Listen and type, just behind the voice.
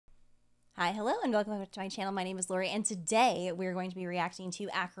Hi, hello, and welcome back to my channel. My name is Lorie, and today we're going to be reacting to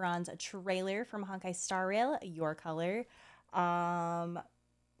Acheron's trailer from Honkai Star Rail, Your Color. I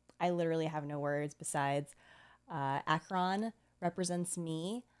literally have no words besides Acheron represents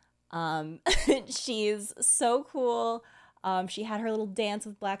me. She's so cool. She had her little dance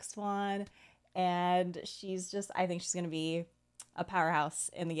with Black Swan, and I think she's going to be a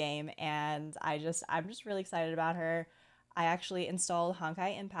powerhouse in the game, and I'm just really excited about her. I actually installed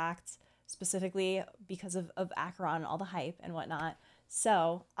Honkai Impact specifically because of Acheron and all the hype and whatnot.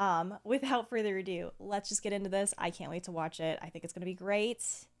 So, without further ado, let's just get into this. I can't wait to watch it. I think it's going to be great.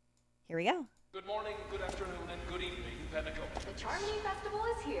 Here we go. Good morning, good afternoon, and good evening, Pentacle. The Charming Festival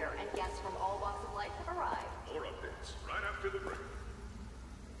is here, and guests from all walks of life have arrived. More updates right after the break.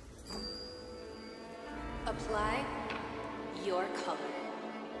 Apply your color.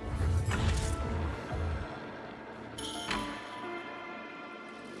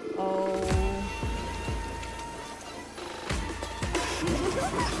 Oh.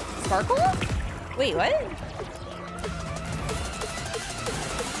 Sparkle? Wait, what?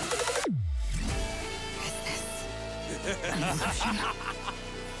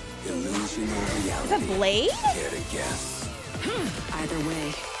 Illusion or reality? Is that Blade? Care to guess? Either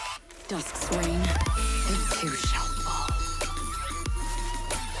way, dusk's reign, it too shall fall.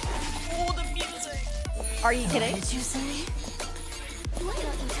 Oh, the music! Are you kidding? What did you say? Why don't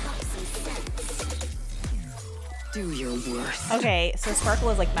you talk some sense? Do your worst. Okay, so Sparkle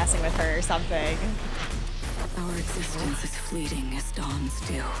is like messing with her or something. Our existence is fleeting as dawn's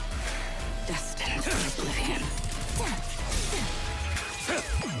dew, destined for oblivion.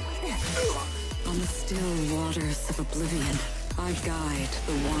 On the still waters of oblivion, I guide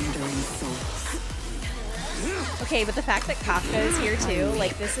the wandering souls. Okay, but the fact that Kafka is here too,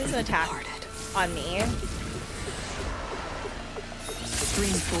 like, this is an attack on me.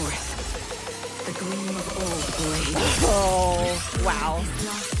 Stream forth the gleam of old blades. Oh, wow.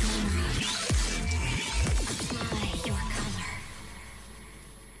 Apply your color.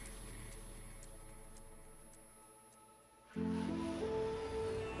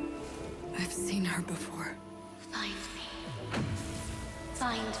 I've seen her before. Find me.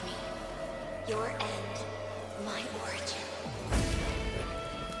 Find me. Your end, my origin.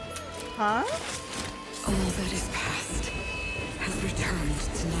 Huh? All that is past has returned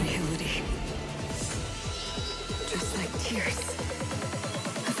to nihility. Just like tears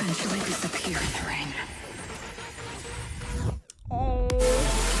eventually disappear in the rain. Oh,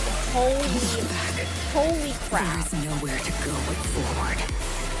 holy There crap. is nowhere to go but forward.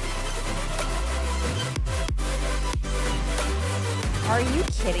 Are you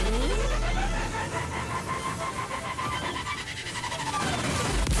kidding me?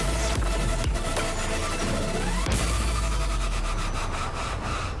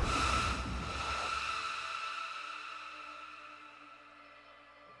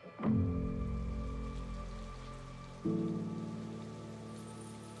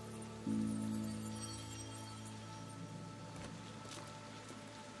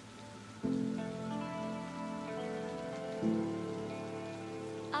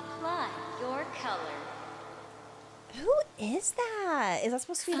 Apply your color. Who is that? Is that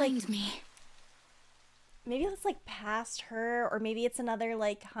supposed to be like, Find me. maybe it's like past her, or maybe it's another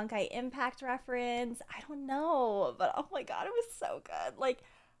like Honkai Impact reference? I don't know, but oh my god, it was so good. Like,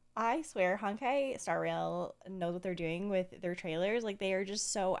 I swear Honkai Star Rail knows what they're doing with their trailers. Like, they are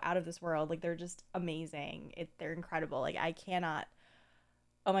just so out of this world. Like, they're just amazing. They're incredible. Like, I cannot.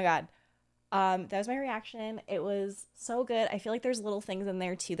 Oh my god. That was my reaction. It was so good. I feel like there's little things in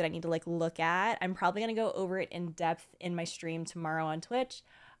there too that I need to like look at. I'm probably gonna go over it in depth in my stream tomorrow on Twitch.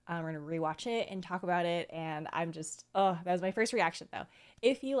 We're gonna rewatch it and talk about it, and I'm just, oh, that was my first reaction though.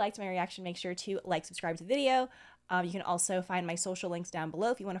 If you liked my reaction, make sure to like, subscribe to the video. You can also find my social links down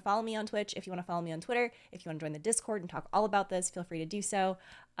below if you want to follow me on Twitch, if you want to follow me on Twitter, if you want to join the Discord and talk all about this, feel free to do so.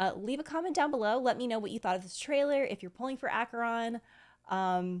 Leave a comment down below. Let me know what you thought of this trailer, if you're pulling for Acheron.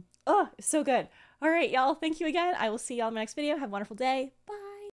 Oh, it's so good. All right, y'all. Thank you again. I will see y'all in my next video. Have a wonderful day. Bye.